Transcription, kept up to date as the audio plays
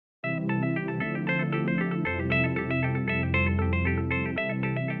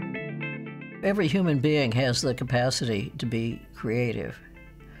Every human being has the capacity to be creative,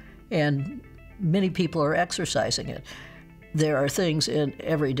 and many people are exercising it. There are things in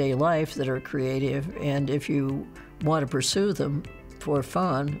everyday life that are creative, and if you want to pursue them for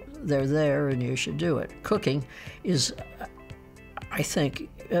fun, they're there and you should do it. Cooking is, I think,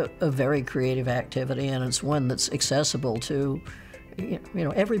 a very creative activity, and it's one that's accessible to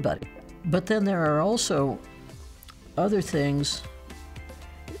everybody. But then there are also other things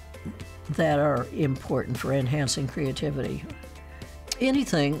that are important for enhancing creativity.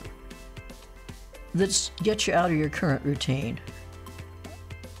 Anything that gets you out of your current routine.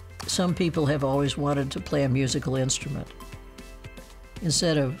 Some people have always wanted to play a musical instrument.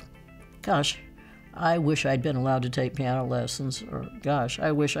 Instead of, gosh, I wish I'd been allowed to take piano lessons, or gosh,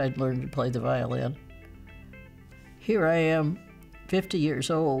 I wish I'd learned to play the violin. Here I am, 50 years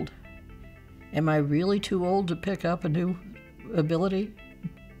old. Am I really too old to pick up a new ability?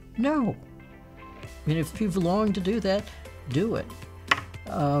 No. I mean, if you've longed to do that, do it.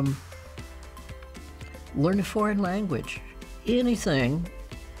 Learn a foreign language. Anything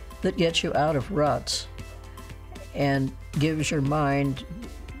that gets you out of ruts and gives your mind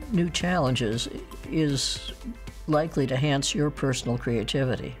new challenges is likely to enhance your personal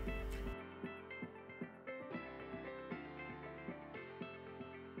creativity.